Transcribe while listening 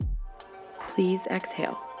Please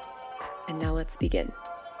exhale. And now let's begin.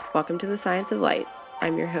 Welcome to the Science of Light.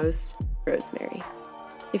 I'm your host, Rosemary.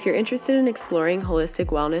 If you're interested in exploring holistic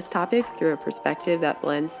wellness topics through a perspective that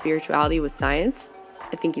blends spirituality with science,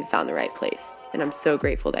 I think you've found the right place, and I'm so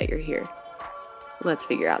grateful that you're here. Let's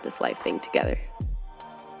figure out this life thing together.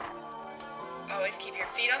 Always keep your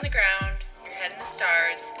feet on the ground, your head in the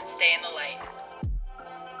stars, and stay in the light.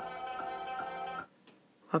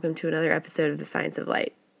 Welcome to another episode of the Science of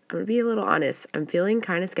Light. I'm going to be a little honest. I'm feeling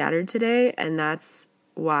kind of scattered today, and that's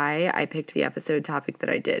why I picked the episode topic that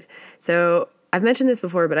I did. So I've mentioned this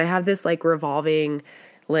before, but I have this revolving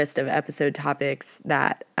list of episode topics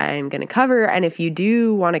that I'm going to cover. And if you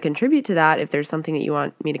do want to contribute to that, if there's something that you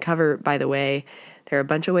want me to cover, by the way, there are a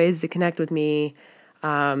bunch of ways to connect with me,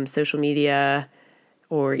 social media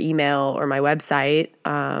or email or my website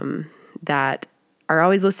that are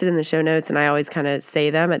always listed in the show notes, and I always kind of say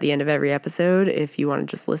them at the end of every episode if you want to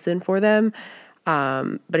just listen for them.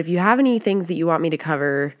 But if you have any things that you want me to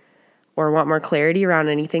cover or want more clarity around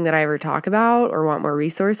anything that I ever talk about or want more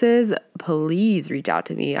resources, please reach out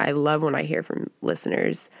to me. I love when I hear from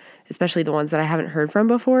listeners, especially the ones that I haven't heard from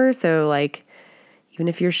before. So even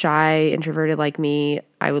if you're shy, introverted like me,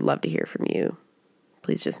 I would love to hear from you.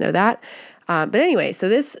 Please just know that. But anyway, so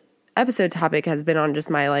this episode topic has been on just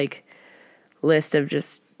my list of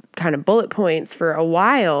just kind of bullet points for a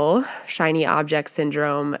while: shiny object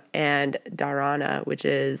syndrome and Dharana, which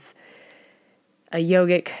is a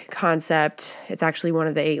yogic concept. It's actually one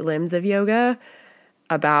of the 8 limbs of yoga.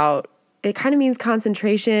 It kind of means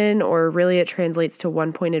concentration, or really it translates to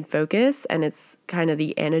one-pointed focus, and it's kind of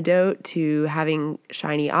the antidote to having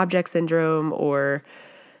shiny object syndrome or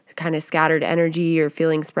kind of scattered energy or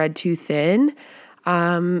feeling spread too thin.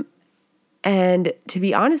 And to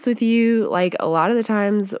be honest with you, a lot of the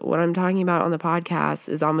times what I'm talking about on the podcast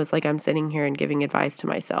is almost like I'm sitting here and giving advice to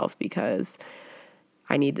myself because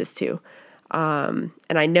I need this too. And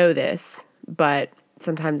I know this, but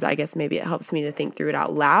sometimes I guess maybe it helps me to think through it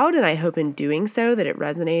out loud, and I hope in doing so that it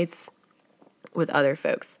resonates with other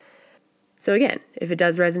folks. So again, if it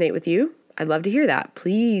does resonate with you, I'd love to hear that.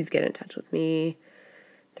 Please get in touch with me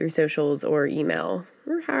through socials or email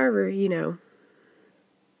or however.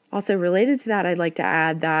 Also related to that, I'd like to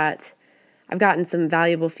add that I've gotten some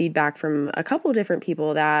valuable feedback from a couple of different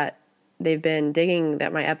people that they've been digging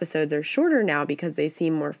that my episodes are shorter now because they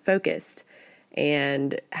seem more focused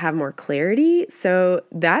and have more clarity. So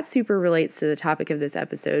that super relates to the topic of this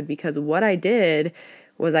episode, because what I did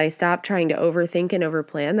was I stopped trying to overthink and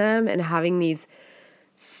overplan them and having these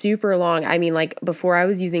super long. Before I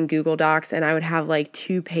was using Google Docs, and I would have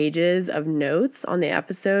 2 pages of notes on the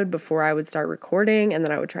episode before I would start recording, and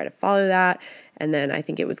then I would try to follow that. And then I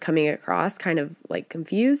think it was coming across kind of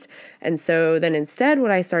confused. And so then instead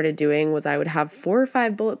what I started doing was I would have 4 or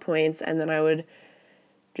 5 bullet points, and then I would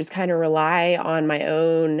just kind of rely on my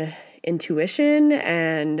own intuition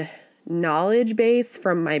and knowledge base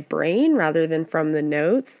from my brain rather than from the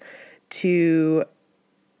notes to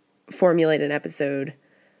formulate an episode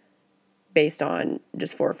based on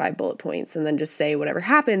just 4 or 5 bullet points, and then just say whatever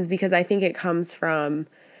happens, because I think it comes from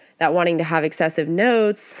that wanting to have excessive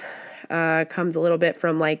notes, comes a little bit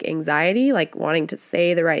from anxiety, wanting to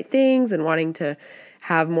say the right things and wanting to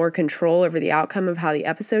have more control over the outcome of how the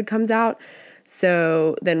episode comes out.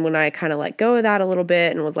 So then when I kind of let go of that a little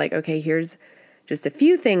bit and was okay, here's just a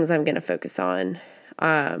few things I'm going to focus on,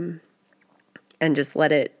 and just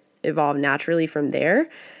let it evolve naturally from there,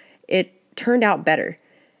 it turned out better.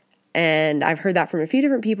 And I've heard that from a few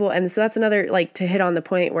different people. And so that's another, to hit on the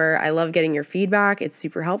point where I love getting your feedback. It's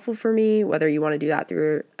super helpful for me, whether you want to do that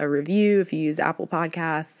through a review, if you use Apple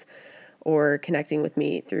Podcasts, or connecting with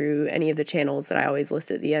me through any of the channels that I always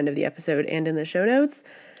list at the end of the episode and in the show notes.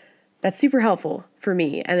 That's super helpful for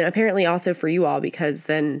me. And then apparently also for you all, because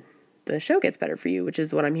then the show gets better for you, which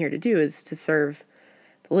is what I'm here to do, is to serve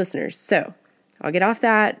the listeners. So I'll get off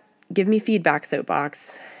that, give me feedback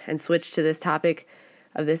soapbox, and switch to this topic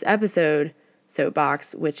of this episode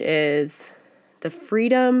soapbox, which is the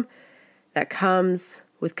freedom that comes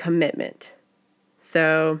with commitment.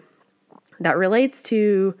 So that relates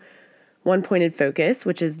to one-pointed focus,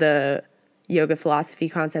 which is the yoga philosophy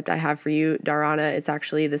concept I have for you, Dharana. It's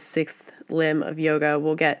actually the 6th limb of yoga.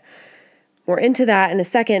 We'll get more into that in a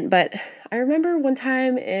second, but I remember one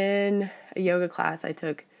time in a yoga class I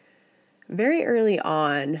took very early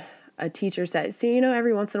on, a teacher said,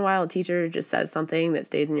 every once in a while a teacher just says something that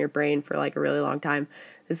stays in your brain for a really long time.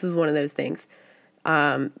 This was one of those things,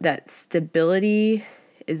 that stability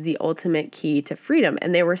is the ultimate key to freedom.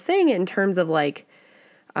 And they were saying it in terms of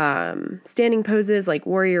Standing poses like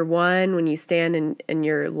warrior one, when you stand and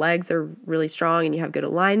your legs are really strong and you have good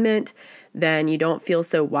alignment, then you don't feel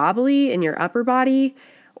so wobbly in your upper body,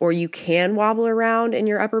 or you can wobble around in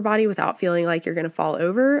your upper body without feeling like you're going to fall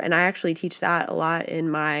over. And I actually teach that a lot in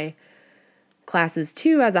my classes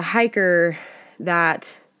too, as a hiker,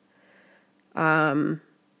 that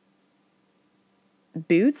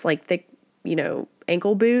boots, like thick,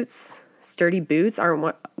 ankle boots, sturdy boots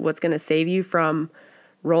aren't what's going to save you from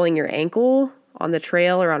rolling your ankle on the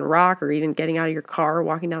trail or on rock, or even getting out of your car,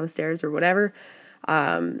 walking down the stairs or whatever.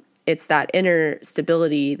 It's that inner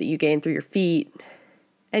stability that you gain through your feet.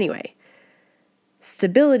 Anyway,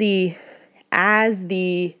 stability as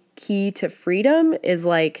the key to freedom is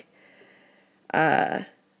like,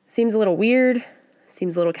 seems a little weird,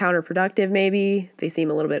 seems a little counterproductive maybe. They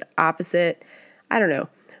seem a little bit opposite. I don't know.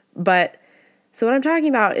 But so what I'm talking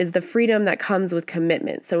about is the freedom that comes with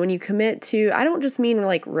commitment. So when you commit to, I don't just mean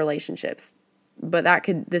like relationships, but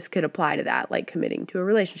this could apply to that, like committing to a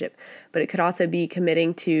relationship. But it could also be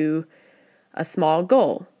committing to a small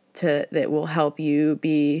goal that will help you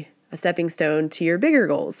be a stepping stone to your bigger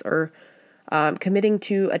goals, or committing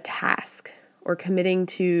to a task, or committing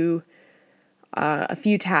to a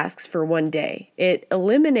few tasks for one day. It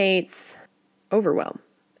eliminates overwhelm.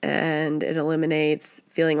 And it eliminates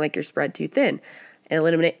feeling like you're spread too thin.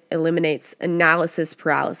 It eliminates analysis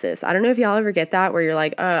paralysis. I don't know if y'all ever get that, where you're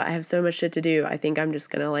like, I have so much shit to do. I think I'm just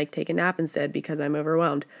going to like take a nap instead because I'm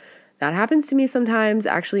overwhelmed. That happens to me sometimes,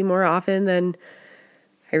 actually more often than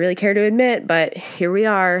I really care to admit, but here we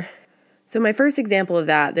are. So my first example of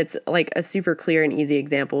that's like a super clear and easy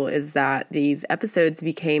example, is that these episodes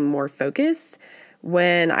became more focused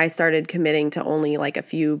when I started committing to only like a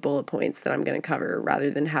few bullet points that I'm going to cover, rather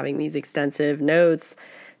than having these extensive notes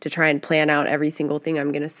to try and plan out every single thing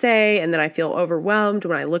I'm going to say. And then I feel overwhelmed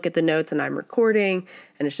when I look at the notes and I'm recording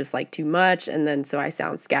and it's just like too much. And then so I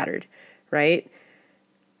sound scattered, right?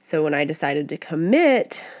 So when I decided to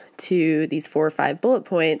commit to these 4 or 5 bullet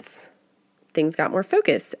points, things got more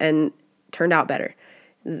focused and turned out better,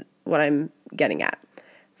 is what I'm getting at.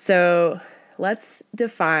 So let's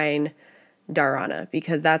define Dharana,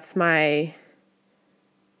 because that's my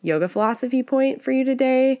yoga philosophy point for you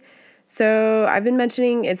today. So I've been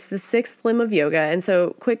mentioning it's the 6th limb of yoga. And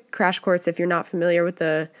so quick crash course, if you're not familiar with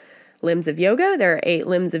the limbs of yoga, there are 8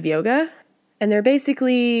 limbs of yoga, and they're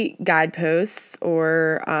basically guideposts,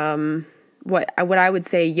 or what I would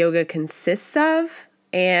say yoga consists of.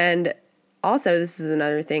 And also, this is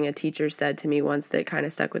another thing a teacher said to me once that kind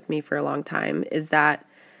of stuck with me for a long time, is that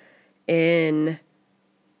in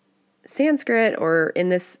Sanskrit, or in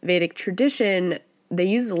this Vedic tradition, they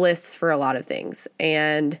use lists for a lot of things,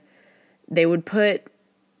 and they would put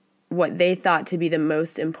what they thought to be the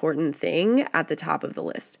most important thing at the top of the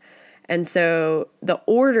list. And so the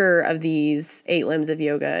order of these 8 limbs of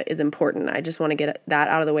yoga is important. I just want to get that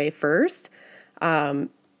out of the way first. And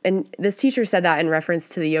this teacher said that in reference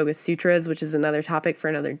to the Yoga Sutras, which is another topic for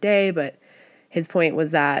another day, but his point was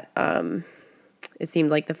that it seemed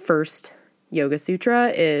like the first Yoga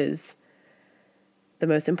Sutra is the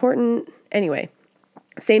most important. Anyway,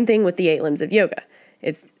 same thing with the 8 limbs of yoga.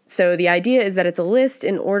 So the idea is that it's a list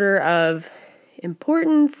in order of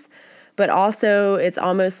importance, but also it's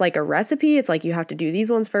almost like a recipe. It's like you have to do these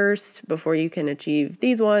ones first before you can achieve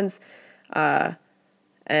these ones,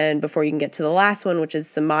 and before you can get to the last one, which is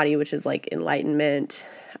samadhi, which is like enlightenment.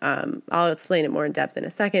 I'll explain it more in depth in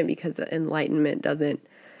a second, because enlightenment doesn't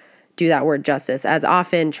do that word justice, as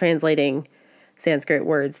often translating Sanskrit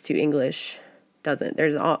words to English doesn't.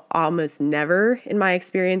 There's almost never, in my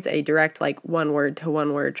experience, a direct like one word to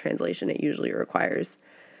one word translation. It usually requires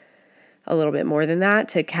a little bit more than that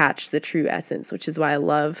to catch the true essence, which is why I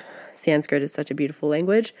love Sanskrit. It's such a beautiful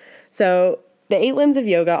language. So the 8 limbs of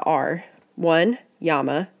yoga are 1,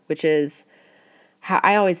 yama, which is how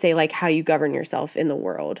I always say, like, how you govern yourself in the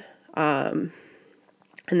world. And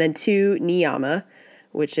then 2, niyama,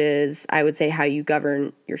 which is, I would say, how you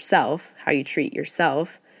govern yourself, how you treat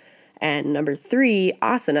yourself. And number 3,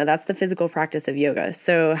 asana, that's the physical practice of yoga.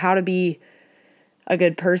 So how to be a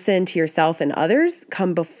good person to yourself and others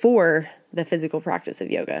come before the physical practice of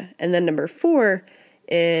yoga. And then number 4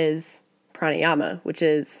 is pranayama, which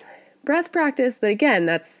is breath practice. But again,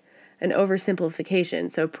 that's an oversimplification.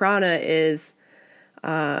 So prana is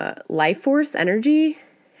life force, energy.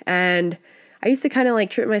 And I used to kind of like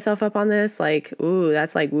trip myself up on this, like, ooh,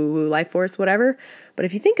 that's like woo-woo, life force, whatever. But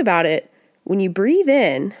if you think about it, when you breathe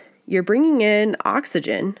in, you're bringing in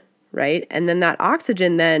oxygen, right? And then that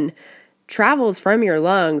oxygen then travels from your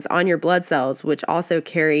lungs on your blood cells, which also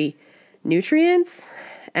carry nutrients.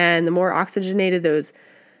 And the more oxygenated those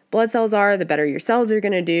blood cells are, the better your cells are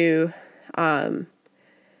going to do. And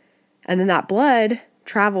then that blood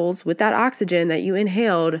travels with that oxygen that you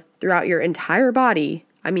inhaled throughout your entire body.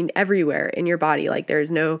 I mean, everywhere in your body. Like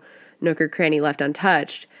there's no nook or cranny left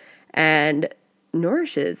untouched, and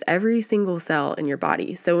nourishes every single cell in your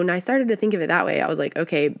body. So when I started to think of it that way, I was like,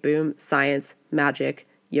 okay, boom, science, magic,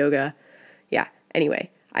 yoga. Yeah. Anyway,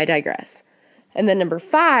 I digress. And then number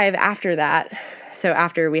 5 after that, so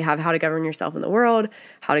after we have how to govern yourself in the world,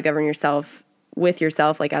 how to govern yourself with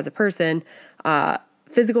yourself, like as a person,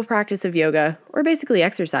 physical practice of yoga, or basically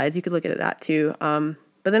exercise. You could look at that too. But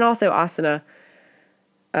then also asana,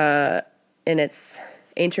 in its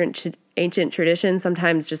ancient tradition,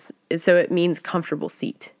 sometimes just, so it means comfortable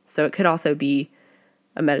seat. So it could also be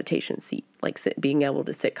a meditation seat, like being able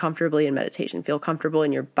to sit comfortably in meditation, feel comfortable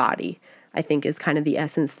in your body, I think is kind of the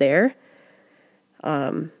essence there.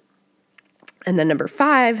 And then number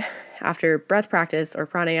 5, after breath practice or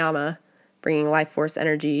pranayama, bringing life force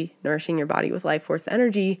energy, nourishing your body with life force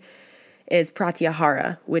energy, is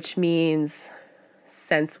pratyahara, which means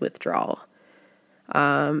sense withdrawal.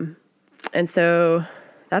 And so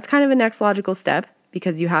that's kind of a next logical step,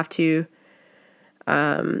 because you have to,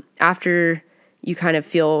 after you kind of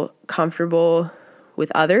feel comfortable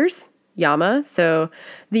with others, yama. So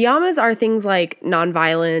the yamas are things like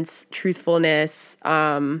nonviolence, truthfulness,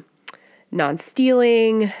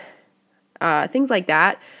 non-stealing, things like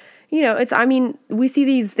that. You know, we see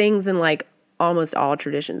these things in like almost all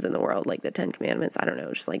traditions in the world, like the 10 Commandments. I don't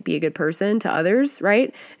know, just like be a good person to others,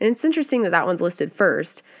 right? And it's interesting that one's listed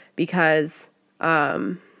first, because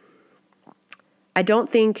I don't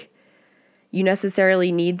think you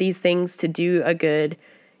necessarily need these things to do a good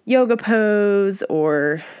yoga pose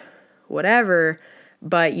or whatever,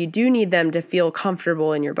 but you do need them to feel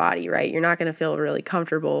comfortable in your body, right? You're not going to feel really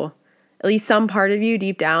comfortable, at least some part of you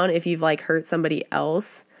deep down, if you've like hurt somebody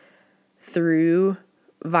else through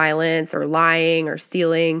violence or lying or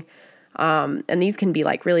stealing. And these can be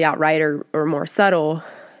like really outright or more subtle.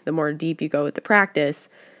 The more deep you go with the practice,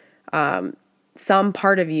 some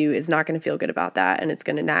part of you is not going to feel good about that, and it's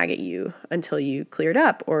going to nag at you until you clear it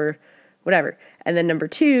up or whatever. And then number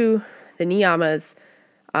 2, the niyamas,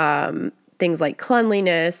 things like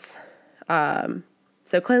cleanliness.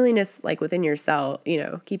 So cleanliness, like within your cell,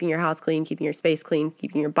 keeping your house clean, keeping your space clean,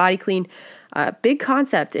 keeping your body clean, big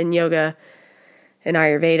concept in yoga and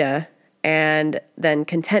Ayurveda. And then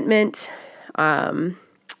contentment, tapas,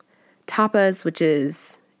 which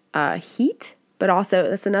is heat, but also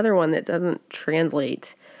that's another one that doesn't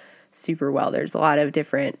translate super well. There's a lot of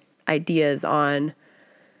different ideas on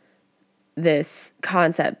this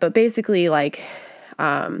concept, but basically like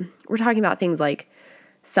we're talking about things like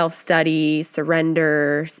self-study,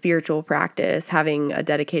 surrender, spiritual practice, having a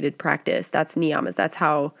dedicated practice. That's niyamas. That's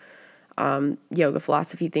how yoga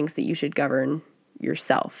philosophy thinks that you should govern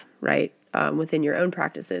yourself, right? Within your own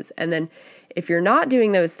practices. And then if you're not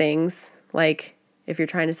doing those things, like if you're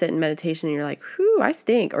trying to sit in meditation and you're like, whew, I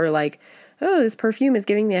stink, or like, oh, this perfume is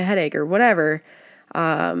giving me a headache or whatever,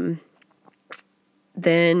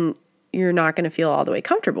 then you're not going to feel all the way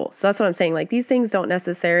comfortable. So that's what I'm saying. Like these things don't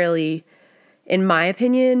necessarily, in my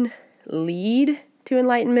opinion, lead to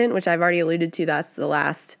enlightenment, which I've already alluded to. That's the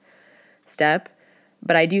last step.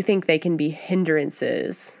 But I do think they can be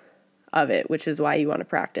hindrances of it, which is why you want to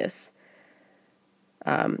practice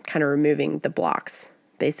kind of removing the blocks,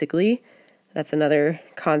 basically. That's another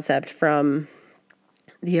concept from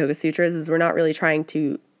the Yoga Sutras, is we're not really trying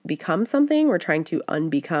to become something. We're trying to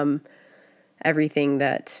unbecome everything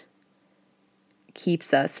that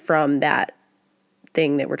keeps us from that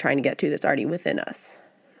thing that we're trying to get to that's already within us,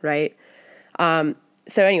 right? So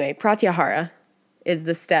anyway, pratyahara is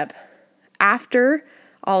the step after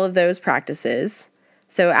all of those practices.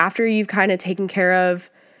 So after you've kind of taken care of,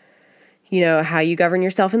 how you govern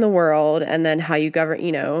yourself in the world, and then how you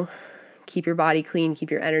govern, keep your body clean,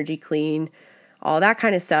 keep your energy clean, all that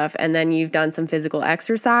kind of stuff. And then you've done some physical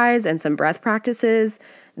exercise and some breath practices,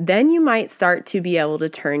 then you might start to be able to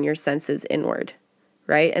turn your senses inward,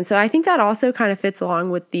 right? And so I think that also kind of fits along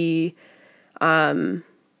with the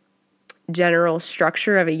general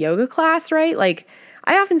structure of a yoga class, right? Like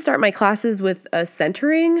I often start my classes with a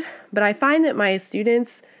centering, but I find that my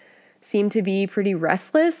students seem to be pretty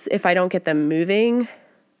restless if I don't get them moving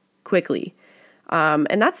quickly.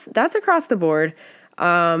 And that's across the board.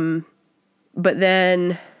 But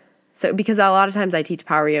then, so because a lot of times I teach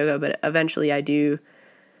power yoga, but eventually I do,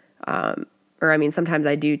 sometimes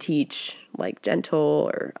I do teach like gentle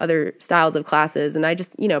or other styles of classes. And I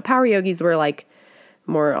just, power yogis were like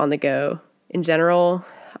more on the go in general.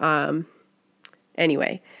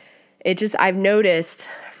 Anyway, I've noticed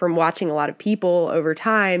from watching a lot of people over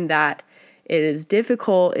time that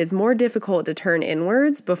it's more difficult to turn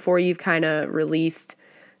inwards before you've kind of released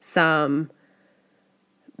some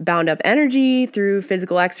bound up energy through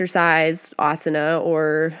physical exercise, asana,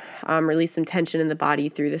 or release some tension in the body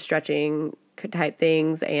through the stretching type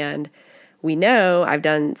things. And we know, I've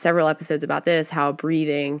done several episodes about this, how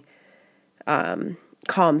breathing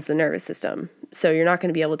calms the nervous system. So you're not going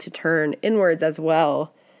to be able to turn inwards as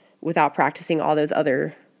well without practicing all those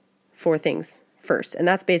other 4 things first. And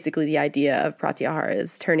that's basically the idea of pratyahara,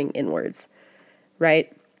 is turning inwards,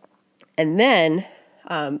 right? And then,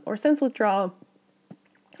 or sense withdrawal,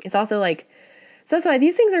 it's also like, so that's why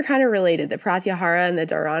these things are kind of related, the pratyahara and the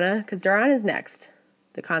dharana, because dharana is next,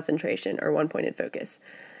 the concentration or one-pointed focus.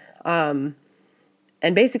 And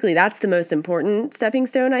basically that's the most important stepping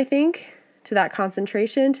stone, I think, to that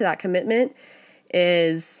concentration, to that commitment,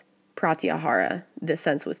 is pratyahara, the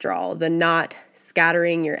sense withdrawal, the not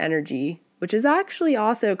scattering your energy, which is actually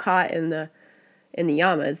also caught in the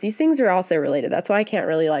yamas. These things are also related. That's why I can't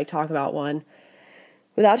really talk about one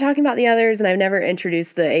without talking about the others. And I've never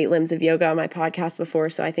introduced the 8 limbs of yoga on my podcast before,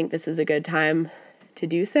 so I think this is a good time to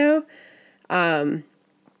do so. So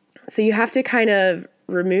you have to kind of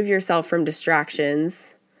remove yourself from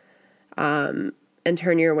distractions, and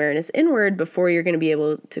turn your awareness inward before you're going to be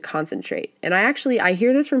able to concentrate. And I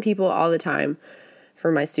hear this from people all the time,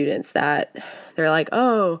 from my students, that they're like,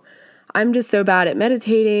 oh, I'm just so bad at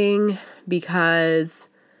meditating because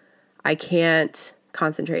I can't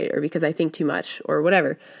concentrate, or because I think too much, or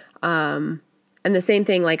whatever. And the same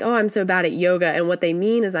thing, like, oh, I'm so bad at yoga. And what they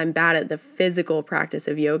mean is I'm bad at the physical practice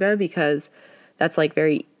of yoga, because that's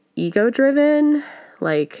very ego driven.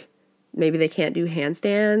 Like maybe they can't do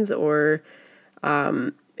handstands, or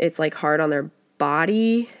it's hard on their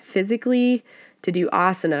body physically to do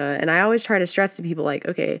asana. And I always try to stress to people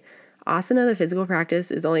okay, asana, the physical practice,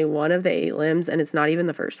 is only one of the 8 limbs, and it's not even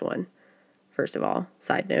the first one, first of all,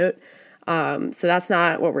 side note. So that's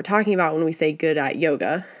not what we're talking about when we say good at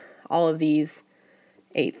yoga. All of these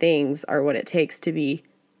 8 things are what it takes to be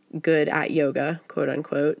good at yoga, quote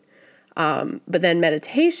unquote. But then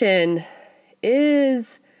meditation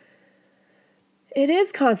is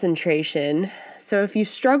concentration. So if you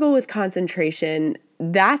struggle with concentration,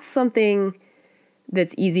 that's something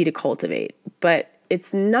that's easy to cultivate, but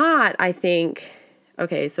it's not, I think,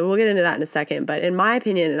 okay, so we'll get into that in a second, but in my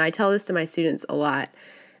opinion, and I tell this to my students a lot,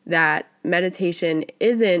 that meditation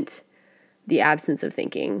isn't the absence of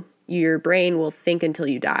thinking. Your brain will think until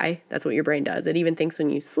you die. That's what your brain does. It even thinks when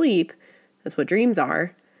you sleep. That's what dreams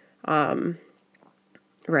are.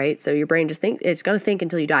 Right? So your brain it's going to think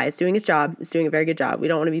until you die. It's doing its job. It's doing a very good job. We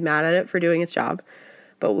don't want to be mad at it for doing its job.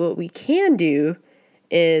 But what we can do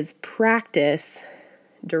is practice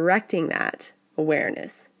directing that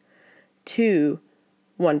awareness to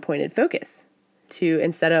one-pointed focus.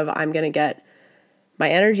 Instead of I'm going to get my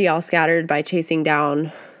energy all scattered by chasing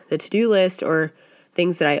down the to-do list or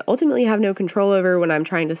things that I ultimately have no control over when I'm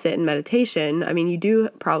trying to sit in meditation. I mean, you do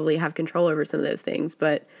probably have control over some of those things,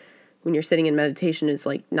 but when you're sitting in meditation is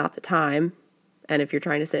not the time. And if you're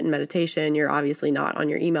trying to sit in meditation, you're obviously not on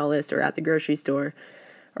your email list or at the grocery store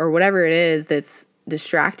or whatever it is that's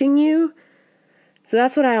distracting you. So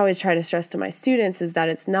that's what I always try to stress to my students, is that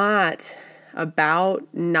it's not about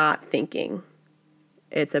not thinking.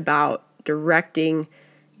 It's about directing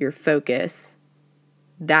your focus.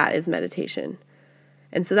 That is meditation.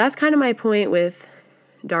 And so that's kind of my point with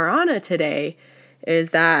Dharana today, is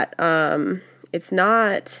that it's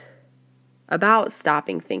not about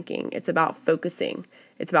stopping thinking. It's about focusing.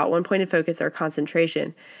 It's about one-pointed focus or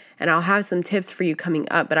concentration. And I'll have some tips for you coming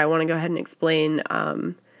up, but I want to go ahead and explain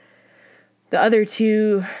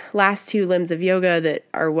the last two limbs of yoga that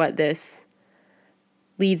are what this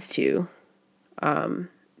leads to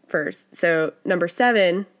first. So number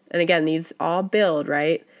 7, and again, these all build,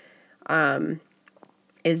 right,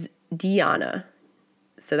 is dhyana.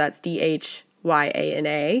 So that's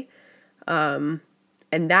DHYANA.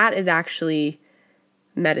 And that is actually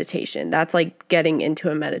meditation. That's getting into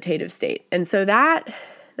a meditative state. And so that's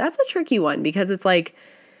a tricky one, because it's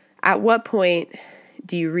at what point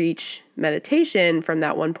do you reach meditation from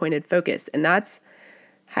that one-pointed focus? And that's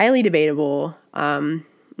highly debatable.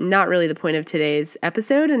 Not really the point of today's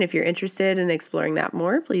episode. And if you're interested in exploring that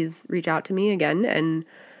more, please reach out to me again, and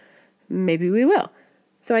maybe we will.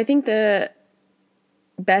 So I think the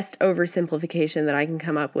best oversimplification that I can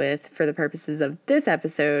come up with for the purposes of this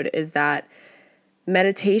episode is that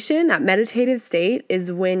meditation, that meditative state,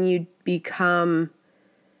 is when you become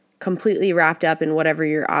completely wrapped up in whatever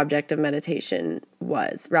your object of meditation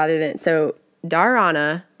was, rather than, so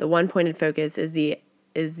dharana, the one-pointed focus, is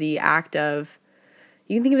the act of,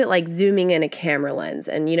 you can think of it like zooming in a camera lens.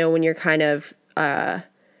 And, when you're kind of, most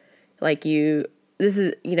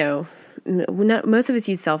of us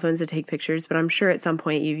use cell phones to take pictures, but I'm sure at some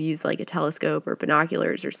point you've used like a telescope or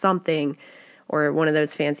binoculars or something, or one of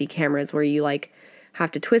those fancy cameras where you like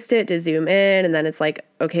have to twist it to zoom in, and then it's like,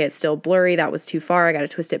 okay, it's still blurry. That was too far. I got to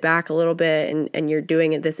twist it back a little bit. And you're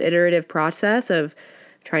doing this iterative process of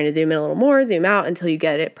trying to zoom in a little more, zoom out until you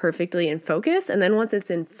get it perfectly in focus. And then once it's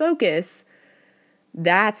in focus,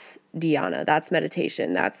 that's dhyana, that's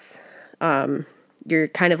meditation. That's, you're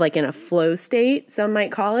kind of like in a flow state, some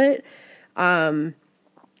might call it. But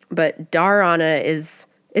dharana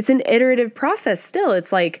it's an iterative process still.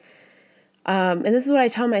 It's like, and this is what I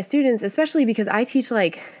tell my students, especially because I teach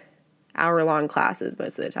like hour-long classes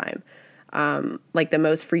most of the time, like the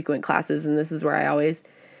most frequent classes. And this is where I always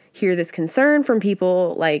hear this concern from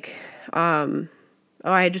people like,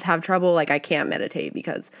 I just have trouble. Like I can't meditate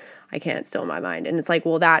because I can't still my mind. And it's like,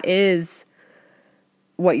 well, that is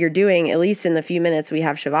what you're doing, at least in the few minutes we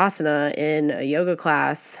have shavasana in a yoga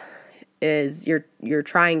class, is you're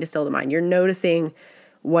trying to still the mind. You're noticing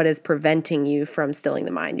what is preventing you from stilling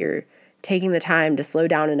the mind. You're taking the time to slow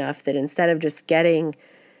down enough that instead of just getting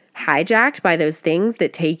hijacked by those things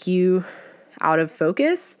that take you out of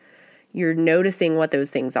focus, you're noticing what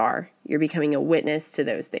those things are. You're becoming a witness to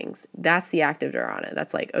those things. That's the act of dharana.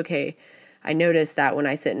 That's like, okay, I notice that when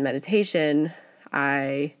I sit in meditation,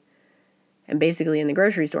 I am basically in the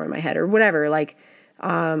grocery store in my head or whatever. Like,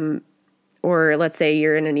 or let's say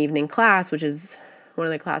you're in an evening class, which is one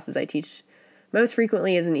of the classes I teach most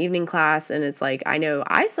frequently is an evening class. And it's like, I know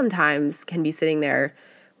I sometimes can be sitting there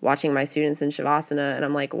watching my students in shavasana and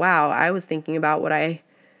I'm like, wow, I was thinking about what I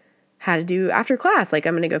had to do after class. Like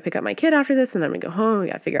I'm going to go pick up my kid after this and I'm going to go home. We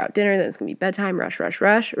got to figure out dinner. Then it's going to be bedtime, rush,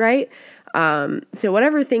 right? So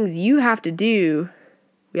whatever things you have to do,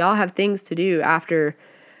 we all have things to do after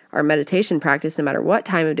our meditation practice, no matter what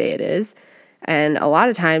time of day it is. And a lot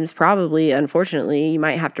of times, probably, unfortunately, you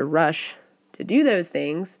might have to rush to do those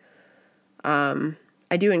things.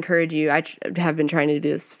 I do encourage you, have been trying to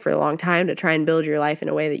do this for a long time, to try and build your life in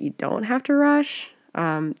a way that you don't have to rush.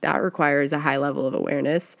 That requires a high level of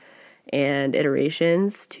awareness and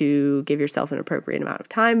iterations to give yourself an appropriate amount of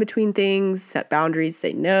time between things, set boundaries,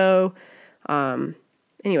 say no.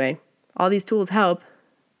 Anyway, all these tools help.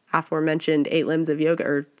 Aforementioned 8 limbs of yoga,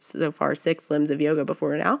 or so far 6 limbs of yoga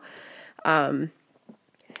before now.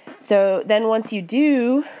 So then once you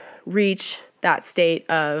do reach that state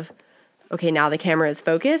of, okay, now the camera is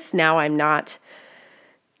focused, now I'm not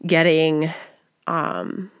getting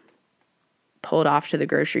pulled off to the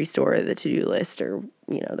grocery store or the to-do list, or,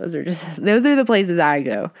 those are the places I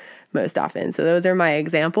go most often. So those are my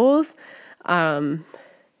examples. Whatever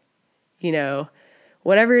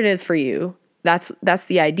it is for you, that's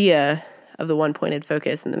the idea of the one-pointed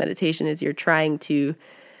focus and the meditation, is you're trying to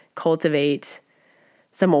cultivate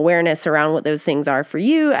some awareness around what those things are for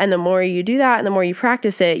you. And the more you do that and the more you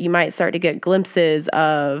practice it, you might start to get glimpses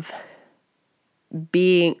of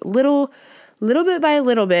being little bit by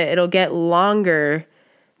little bit, it'll get longer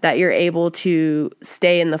that you're able to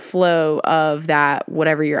stay in the flow of that,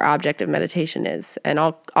 whatever your object of meditation is. And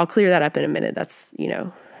I'll clear that up in a minute. That's,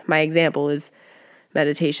 my example is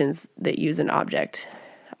meditations that use an object,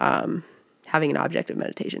 having an object of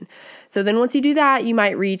meditation. So then once you do that, you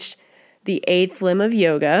might reach the 8th limb of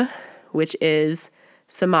yoga, which is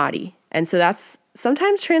samadhi. And so that's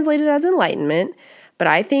sometimes translated as enlightenment, but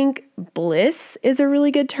I think bliss is a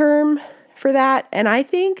really good term for that. And I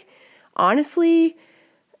think, honestly,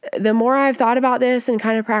 the more I've thought about this and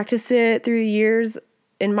kind of practiced it through the years,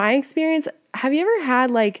 in my experience, have you ever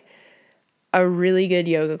had like a really good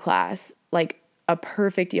yoga class, like a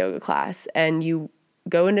perfect yoga class, and you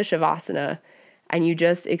go into shavasana and you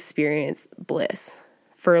just experience bliss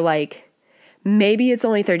for like, maybe it's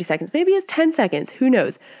only 30 seconds, maybe it's 10 seconds, who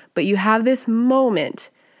knows? But you have this moment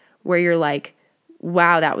where you're like,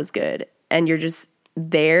 wow, that was good. And you're just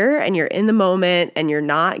there and you're in the moment and you're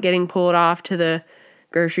not getting pulled off to the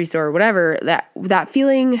grocery store or whatever. That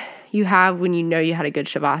feeling you have when you know you had a good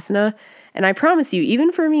shavasana. And I promise you,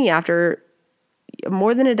 even for me, after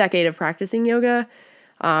more than a decade of practicing yoga,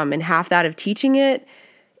 and half that of teaching it,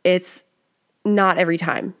 it's not every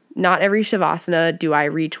time. Not every shavasana do I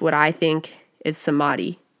reach what I think is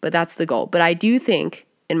samadhi, but that's the goal. But I do think,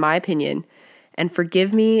 in my opinion, and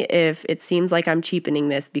forgive me if it seems like I'm cheapening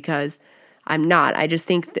this, because I'm not. I just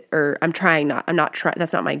think, I'm trying not. I'm not trying.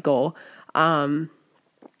 That's not my goal. But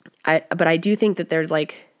I do think that there's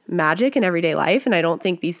like magic in everyday life, and I don't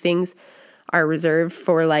think these things are reserved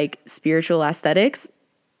for like spiritual ascetics,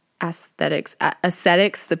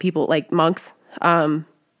 the people like monks,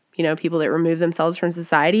 people that remove themselves from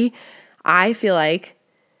society. I feel like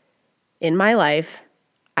in my life,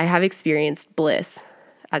 I have experienced bliss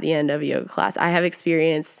at the end of a yoga class. I have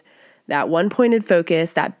experienced that one-pointed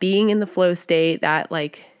focus, that being in the flow state, that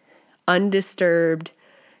like undisturbed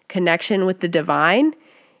connection with the divine,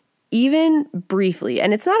 even briefly.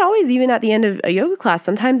 And it's not always even at the end of a yoga class.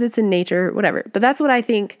 Sometimes it's in nature, whatever. But that's what I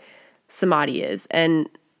think samadhi is. And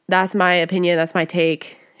that's my opinion. That's my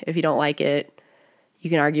take. If you don't like it, you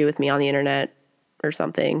can argue with me on the internet or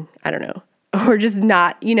something. I don't know. Or just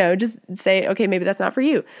not, just say, okay, maybe that's not for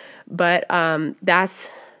you. But that's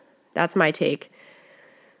my take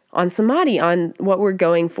on samadhi, on what we're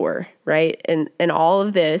going for, right? And all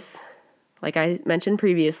of this, like I mentioned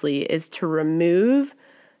previously, is to remove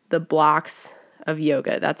the blocks of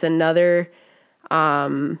yoga. That's another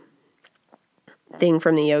thing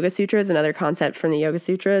from the Yoga Sutras. Another concept from the Yoga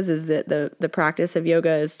Sutras is that the practice of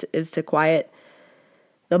yoga is to quiet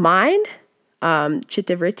the mind,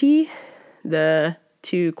 chitta vritti,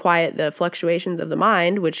 to quiet the fluctuations of the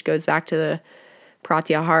mind, which goes back to the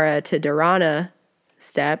pratyahara to dharana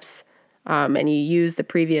steps. And you use the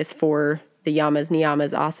previous 4, the yamas,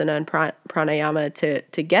 niyamas, asana, and pranayama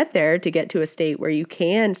to get there, to get to a state where you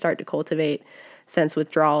can start to cultivate sense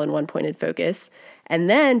withdrawal and one-pointed focus. And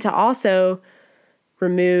then to also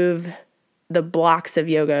remove the blocks of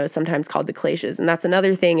yoga, sometimes called the kleshas. And that's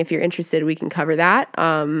another thing. If you're interested, we can cover that.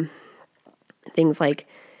 Things like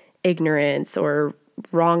ignorance or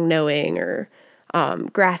wrong knowing or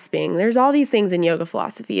grasping. There's all these things in yoga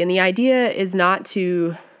philosophy. And the idea is not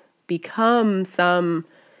to become some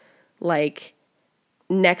like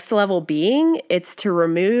next level being. It's to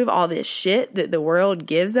remove all this shit that the world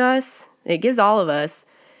gives us. It gives all of us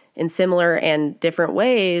in similar and different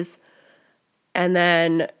ways. And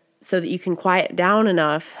then so that you can quiet down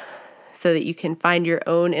enough so that you can find your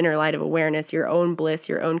own inner light of awareness, your own bliss,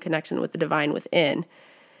 your own connection with the divine within,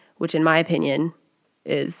 which in my opinion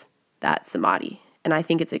is that samadhi. And I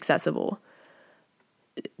think it's accessible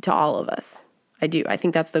to all of us. I do. I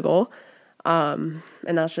think that's the goal. And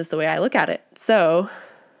that's just the way I look at it. So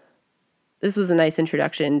this was a nice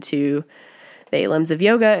introduction to the 8 limbs of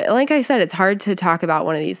yoga. Like I said, it's hard to talk about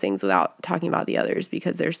one of these things without talking about the others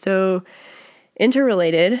because they're so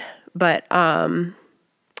interrelated. But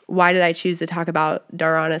why did I choose to talk about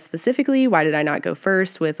Dharana specifically? Why did I not go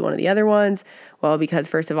first with one of the other ones? Well, because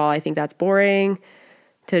first of all, I think that's boring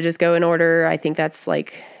to just go in order. I think that's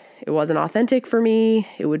like, it wasn't authentic for me.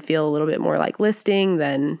 It would feel a little bit more like listing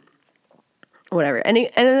than whatever. And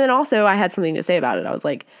then also I had something to say about it. I was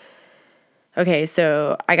like, okay,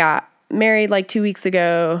 so I got married like 2 weeks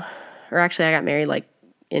ago, or actually I got married like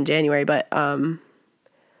in January, but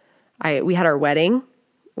we had our wedding.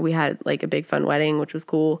 We had like a big fun wedding, which was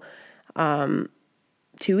cool, 2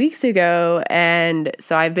 weeks ago. And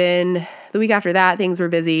so the week after that, things were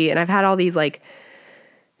busy, and I've had all these like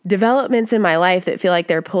developments in my life that feel like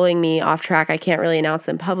they're pulling me off track. I can't really announce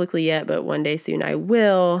them publicly yet, but one day soon I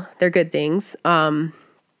will. They're good things that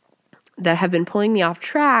have been pulling me off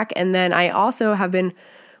track. And then I also have been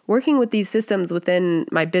working with these systems within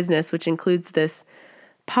my business, which includes this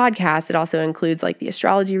podcast. It also includes like the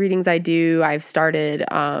astrology readings I do. I've started,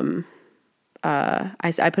 I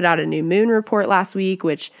put out a new moon report last week,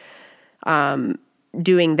 which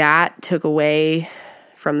doing that took away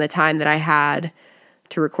from the time that I had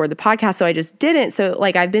to record the podcast. So I just didn't. So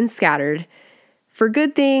like I've been scattered for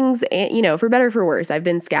good things and, for better or for worse, I've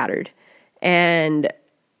been scattered. And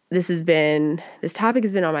this topic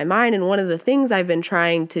has been on my mind. And one of the things I've been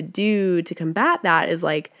trying to do to combat that is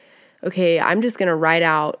like, okay, I'm just going to write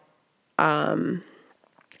out, I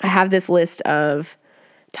have this list of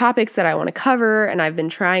topics that I want to cover, and I've been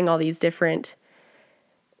trying all these different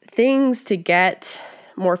things to get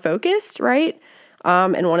more focused, right?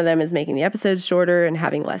 And one of them is making the episodes shorter and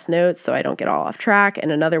having less notes so I don't get all off track.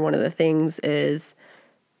 And another one of the things is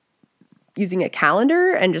using a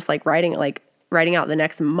calendar and just like writing out the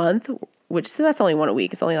next month, so that's only one a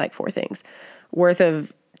week. It's only like 4 things worth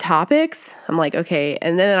of topics. I'm like, okay.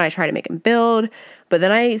 And then I try to make them build, but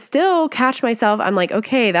then I still catch myself. I'm like,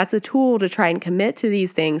 okay, that's a tool to try and commit to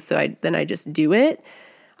these things. So I just do it.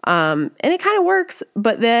 And it kind of works,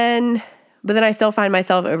 but then I still find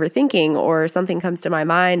myself overthinking, or something comes to my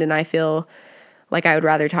mind and I feel like I would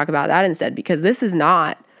rather talk about that instead, because this is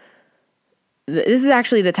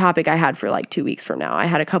actually the topic I had for like 2 weeks from now. I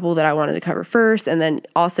had a couple that I wanted to cover first. And then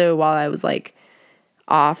also while I was like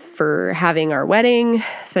off for having our wedding,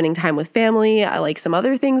 spending time with family, some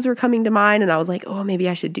other things were coming to mind, and I was like, oh, maybe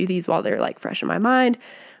I should do these while they're like fresh in my mind,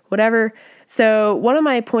 whatever. So one of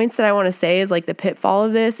my points that I want to say is like the pitfall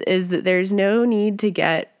of this is that there's no need to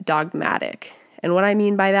get dogmatic. And what I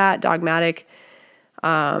mean by that, dogmatic,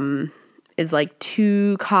 is like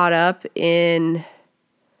too caught up in,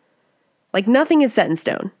 like, nothing is set in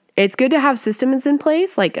stone. It's good to have systems in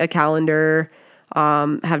place, like a calendar,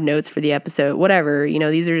 have notes for the episode, whatever.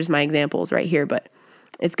 These are just my examples right here, but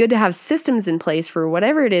it's good to have systems in place for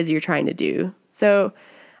whatever it is you're trying to do. So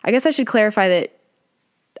I guess I should clarify that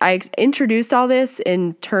I introduced all this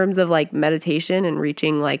in terms of like meditation and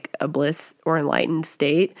reaching like a bliss or enlightened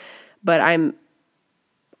state, but I'm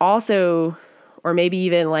also, or maybe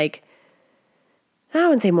even like, I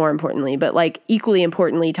wouldn't say more importantly, but like equally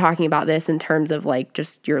importantly, talking about this in terms of like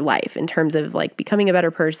just your life, in terms of like becoming a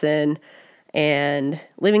better person and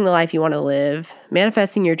living the life you want to live,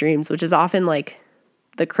 manifesting your dreams, which is often like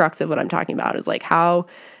the crux of what I'm talking about, is like, how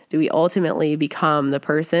do we ultimately become the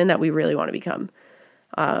person that we really want to become,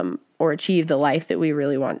 or achieve the life that we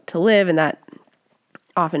really want to live. And that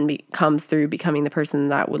often comes through becoming the person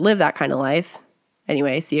that would live that kind of life.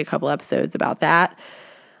 Anyway, see a couple episodes about that.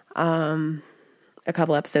 A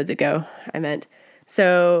couple episodes ago, I meant.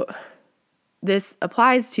 So this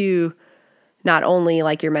applies to not only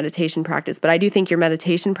like your meditation practice, but I do think your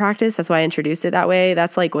meditation practice, that's why I introduced it that way,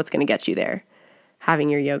 that's like what's going to get you there, having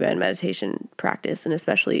your yoga and meditation practice, and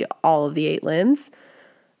especially all of the 8 limbs.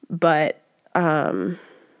 But you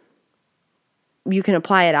can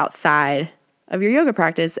apply it outside of your yoga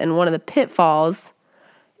practice, and one of the pitfalls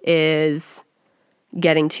is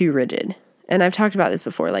getting too rigid. And I've talked about this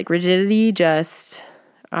before, like rigidity just,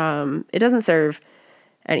 it doesn't serve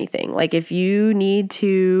anything. Like if you need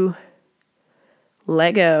to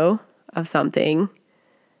let go of something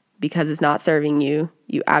because it's not serving you,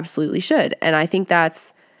 you absolutely should. And I think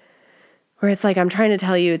that's where it's like, I'm trying to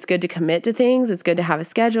tell you, it's good to commit to things. It's good to have a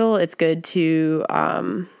schedule. It's good to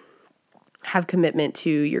have commitment to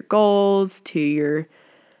your goals, to your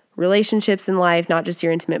relationships in life, not just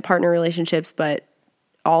your intimate partner relationships, but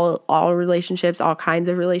all relationships, all kinds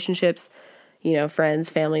of relationships, friends,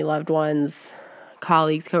 family, loved ones,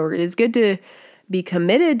 colleagues, coworkers. It's good to be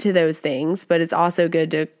committed to those things, but it's also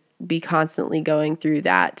good to be constantly going through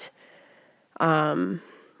that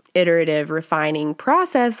iterative refining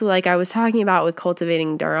process, like I was talking about with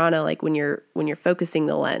cultivating dharana. Like when you're focusing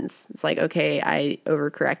the lens, it's like, okay, I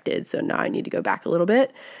overcorrected, so now I need to go back a little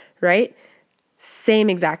bit, right?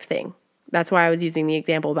 Same exact thing. That's why I was using the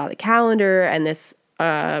example about the calendar, and this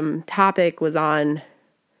topic was on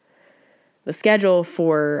the schedule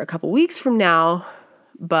for a couple weeks from now,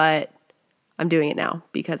 but I'm doing it now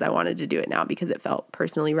because I wanted to do it now because it felt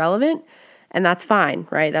personally relevant, and that's fine,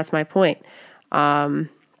 right? That's my point.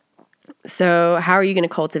 So how are you going to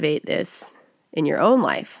cultivate this in your own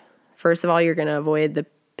life? First of all, you're going to avoid the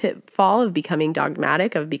pitfall of becoming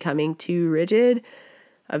dogmatic, of becoming too rigid,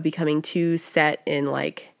 of becoming too set in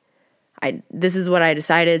like, this is what I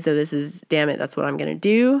decided, so damn it, that's what I'm going to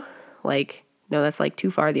do. Like, no, that's like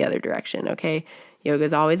too far the other direction, okay? Yoga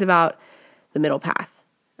is always about the middle path.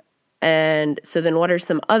 And so then what are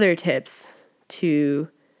some other tips to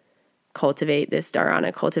cultivate this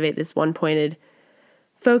dharana, cultivate this one-pointed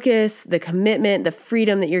focus, the commitment, the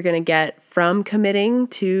freedom that you're going to get from committing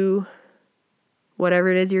to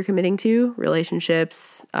whatever it is you're committing to,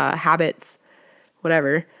 relationships, habits,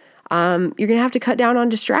 whatever. You're going to have to cut down on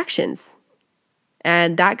distractions.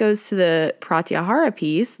 And that goes to the pratyahara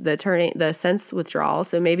piece, the sense withdrawal.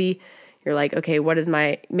 So maybe you're like, okay,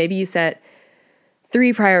 maybe you set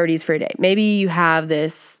 3 priorities for a day. Maybe you have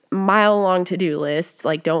this mile-long to-do list,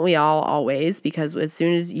 like don't we all always, because as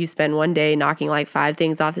soon as you spend one day knocking like 5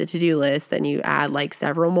 things off the to-do list, then you add like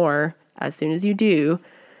several more as soon as you do.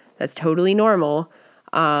 That's totally normal.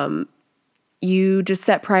 You just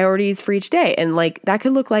set priorities for each day. And like that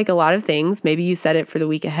could look like a lot of things. Maybe you set it for the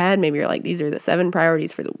week ahead. Maybe you're like, these are the 7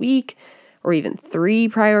 priorities for the week, or even 3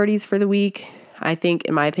 priorities for the week. I think,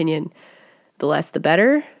 in my opinion, the less the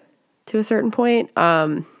better to a certain point.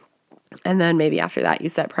 And then maybe after that, you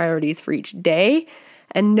set priorities for each day,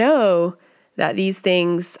 and know that these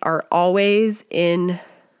things are always in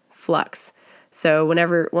flux. So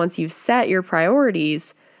once you've set your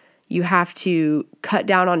priorities, you have to cut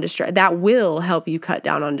down on that will help you cut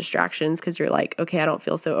down on distractions, because you're like, okay, I don't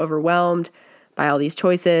feel so overwhelmed by all these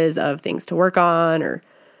choices of things to work on or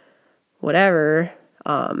whatever,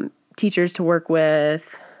 teachers to work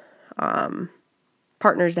with,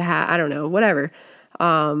 partners to have, I don't know, whatever,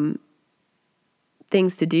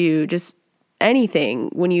 things to do, just anything.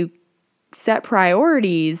 When you set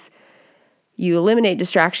priorities, you eliminate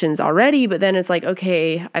distractions already, but then it's like,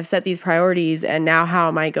 okay, I've set these priorities, and now how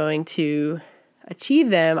am I going to achieve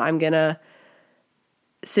them? I'm going to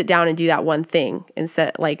sit down and do that one thing, and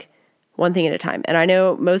set like one thing at a time. And I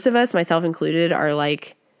know most of us, myself included, are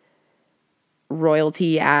like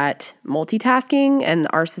royalty at multitasking, and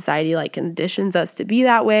our society like conditions us to be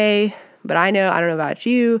that way. But I don't know about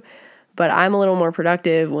you, but I'm a little more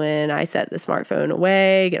productive when I set the smartphone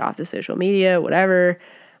away, get off the social media, whatever.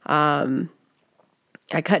 I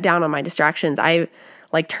cut down on my distractions. I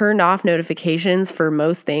like turned off notifications for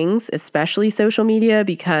most things, especially social media,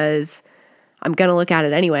 because I'm going to look at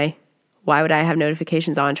it anyway. Why would I have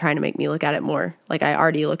notifications on trying to make me look at it more? Like, I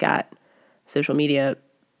already look at social media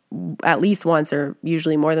at least once, or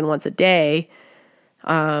usually more than once a day.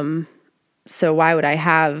 So why would I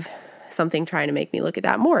have something trying to make me look at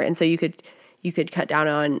that more? And so you could cut down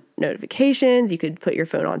on notifications. You could put your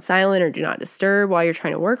phone on silent or do not disturb while you're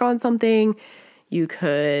trying to work on something. You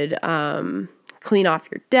could clean off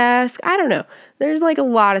your desk. I don't know. There's like a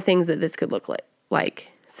lot of things that this could look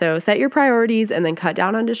like. So set your priorities and then cut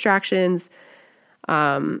down on distractions.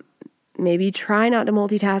 Maybe try not to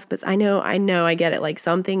multitask, but I know, I get it. Like,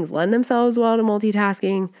 some things lend themselves well to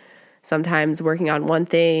multitasking. Sometimes working on one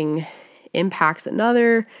thing impacts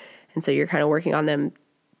another, and so you're kind of working on them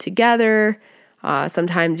together.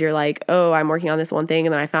 Sometimes you're like, oh, I'm working on this one thing,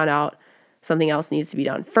 and then I found out something else needs to be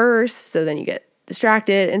done first, so then you get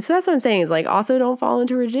distracted. And so that's what I'm saying is, like, also don't fall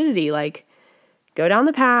into rigidity. Like, go down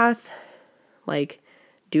the path, like,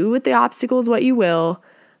 do with the obstacles what you will,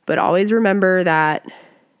 but always remember that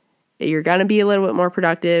you're going to be a little bit more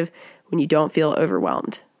productive when you don't feel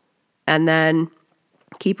overwhelmed. And then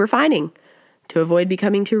keep refining to avoid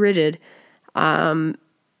becoming too rigid. And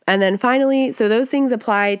then finally, so those things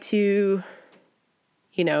apply to,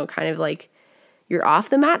 kind of like your off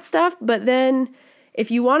the mat stuff. But then if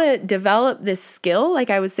you want to develop this skill, like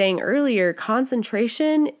I was saying earlier,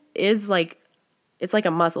 concentration is like, it's like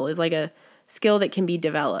a muscle. It's like a skill that can be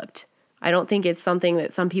developed. I don't think it's something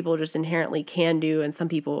that some people just inherently can do and some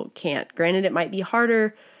people can't. Granted, it might be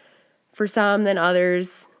harder for some than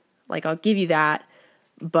others. Like, I'll give you that.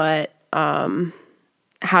 But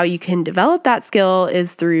how you can develop that skill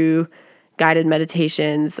is through guided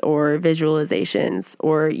meditations or visualizations,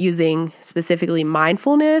 or using specifically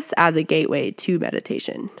mindfulness as a gateway to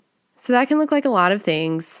meditation. So that can look like a lot of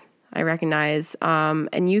things, I recognize.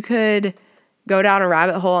 And you could go down a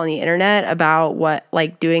rabbit hole on the internet about what,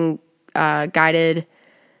 like, doing guided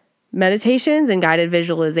meditations and guided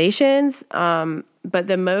visualizations. But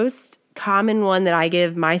the most common one that I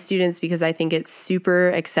give my students, because I think it's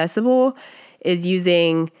super accessible, is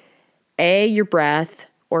using A, your breath,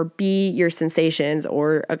 or B, your sensations,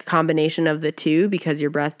 or a combination of the two, because your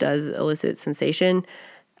breath does elicit sensation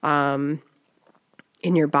in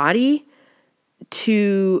your body,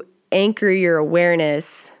 to anchor your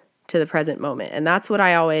awareness to the present moment. And that's what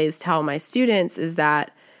I always tell my students, is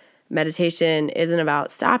that meditation isn't about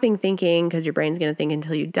stopping thinking, because your brain's going to think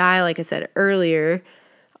until you die, like I said earlier.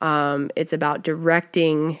 It's about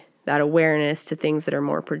directing that awareness to things that are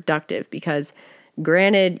more productive, because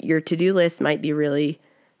granted, your to-do list might be really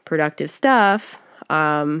productive stuff,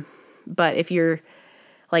 but if you're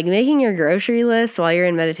like making your grocery list while you're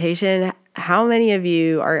in meditation, how many of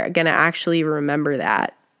you are going to actually remember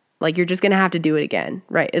that? Like, you're just going to have to do it again,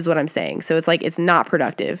 right, is what I'm saying. So it's like, it's not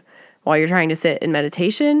productive. While you're trying to sit in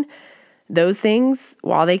meditation, those things,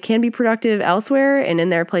 while they can be productive elsewhere and in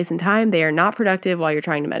their place and time, they are not productive while you're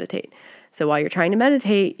trying to meditate. So while you're trying to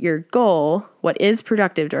meditate, your goal, what is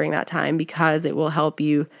productive during that time, because it will help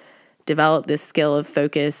you develop this skill of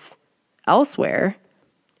focus elsewhere,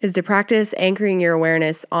 is to practice anchoring your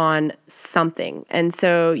awareness on something. And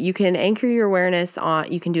so you can anchor your awareness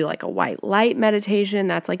on, you can do like a white light meditation.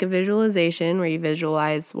 That's like a visualization where you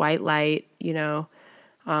visualize white light,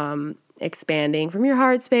 expanding from your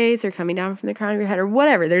heart space or coming down from the crown of your head or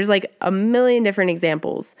whatever. There's like a million different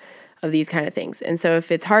examples of these kind of things. And so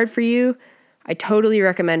if it's hard for you, I totally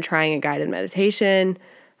recommend trying a guided meditation.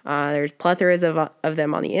 There's plethoras of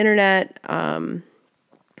them on the internet.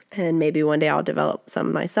 And maybe one day I'll develop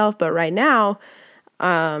some myself. But right now,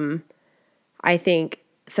 I think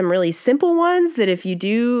some really simple ones that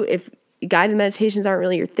if guided meditations aren't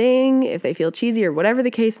really your thing, if they feel cheesy or whatever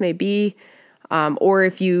the case may be, or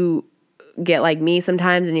if you get like me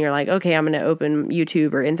sometimes and you're like, okay, I'm going to open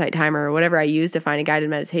YouTube or Insight Timer or whatever I use to find a guided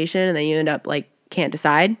meditation, and then you end up like can't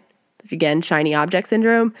decide. Again, shiny object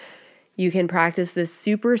syndrome. You can practice this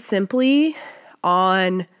super simply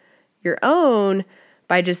on your own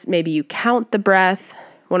by just maybe you count the breath.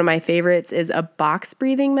 One of my favorites is a box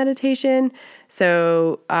breathing meditation.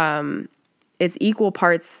 So it's equal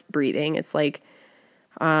parts breathing. It's like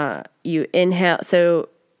you inhale. So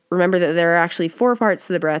remember that there are actually 4 parts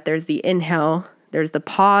to the breath. There's the inhale, there's the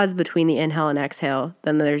pause between the inhale and exhale,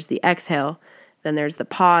 then there's the exhale, then there's the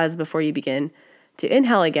pause before you begin to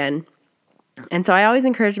inhale again. And so I always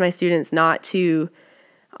encourage my students not to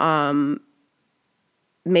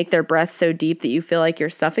make their breath so deep that you feel like you're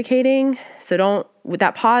suffocating. So with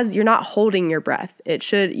that pause, you're not holding your breath.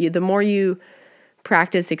 The more you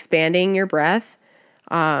practice expanding your breath,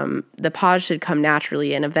 the pause should come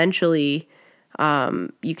naturally, and eventually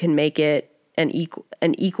you can make it an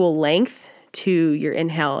equal length to your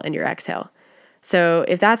inhale and your exhale. So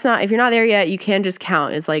if you're not there yet, you can just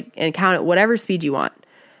count. And count at whatever speed you want.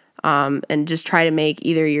 And just try to make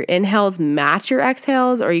either your inhales match your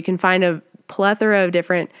exhales, or you can find a plethora of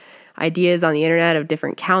different ideas on the internet of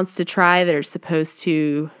different counts to try that are supposed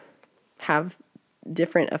to have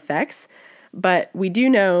different effects. But we do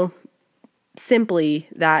know simply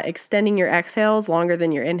that extending your exhales longer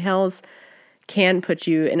than your inhales can put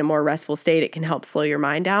you in a more restful state. It can help slow your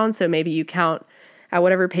mind down. So maybe you count at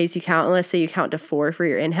whatever pace you count, and let's say you count to 4 for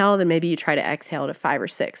your inhale, then maybe you try to exhale to 5 or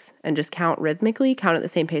 6 and just count rhythmically, count at the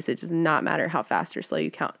same pace. It does not matter how fast or slow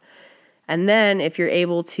you count. And then if you're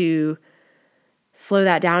able to slow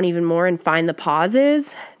that down even more and find the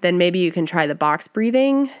pauses, then maybe you can try the box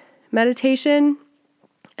breathing meditation,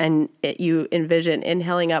 and you envision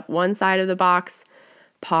inhaling up one side of the box,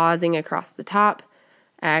 pausing across the top,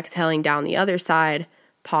 exhaling down the other side,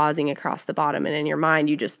 pausing across the bottom. And in your mind,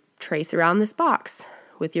 you just trace around this box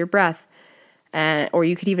with your breath. Or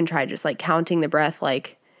you could even try just like counting the breath,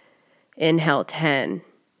 like inhale 10,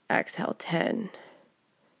 exhale 10,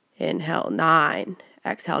 inhale 9,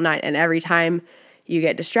 exhale 9. And every time you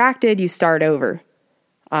get distracted, you start over.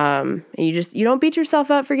 And you don't beat yourself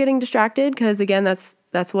up for getting distracted, because again, that's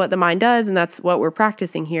what the mind does. And that's what we're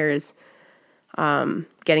practicing here is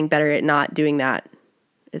getting better at not doing that.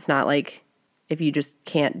 It's not like if you just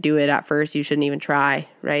can't do it at first, you shouldn't even try,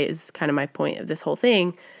 right? Is kind of my point of this whole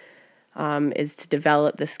thing, is to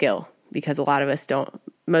develop the skill, because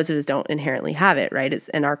most of us don't inherently have it, right?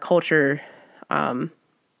 And our culture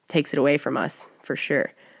takes it away from us for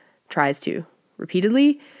sure, tries to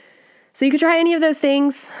repeatedly. So you could try any of those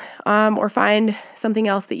things, or find something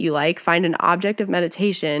else that you like, find an object of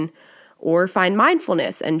meditation, or find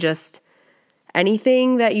mindfulness and just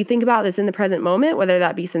anything that you think about that's in the present moment, whether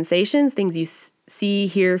that be sensations, things you see,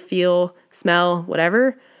 hear, feel, smell,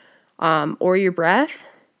 whatever, or your breath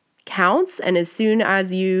counts. And as soon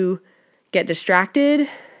as you get distracted,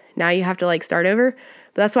 now you have to like start over.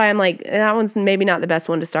 But that's why I'm like, that one's maybe not the best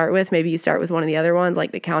one to start with. Maybe you start with one of the other ones,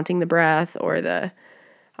 like the counting the breath or the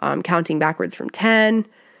counting backwards from 10.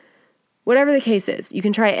 Whatever the case is, you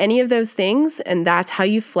can try any of those things, and that's how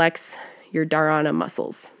you flex your Dharana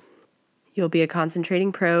muscles. You'll be a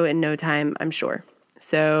concentrating pro in no time, I'm sure.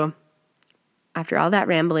 So after all that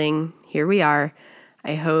rambling, here we are.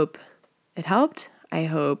 I hope it helped. I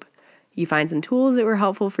hope you find some tools that were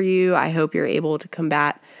helpful for you. I hope you're able to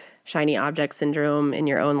combat shiny object syndrome in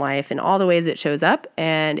your own life in all the ways it shows up.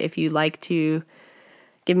 And if you'd like to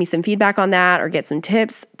give me some feedback on that or get some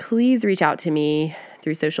tips, please reach out to me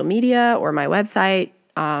through social media or my website.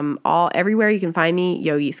 Everywhere you can find me,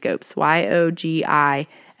 Yogi Scopes, YogiScopes.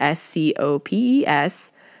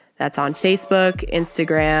 That's on Facebook,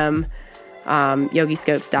 Instagram,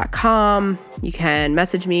 yogiscopes.com. You can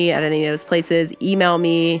message me at any of those places. Email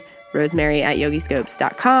me,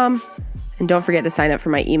 rosemary@yogiscopes.com. And don't forget to sign up for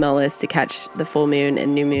my email list to catch the full moon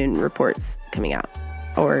and new moon reports coming out.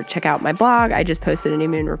 Or check out my blog. I just posted a new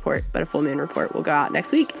moon report, but a full moon report will go out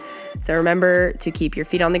next week. So remember to keep your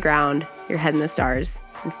feet on the ground, your head in the stars,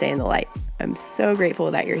 and stay in the light. I'm so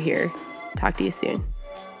grateful that you're here. Talk to you soon.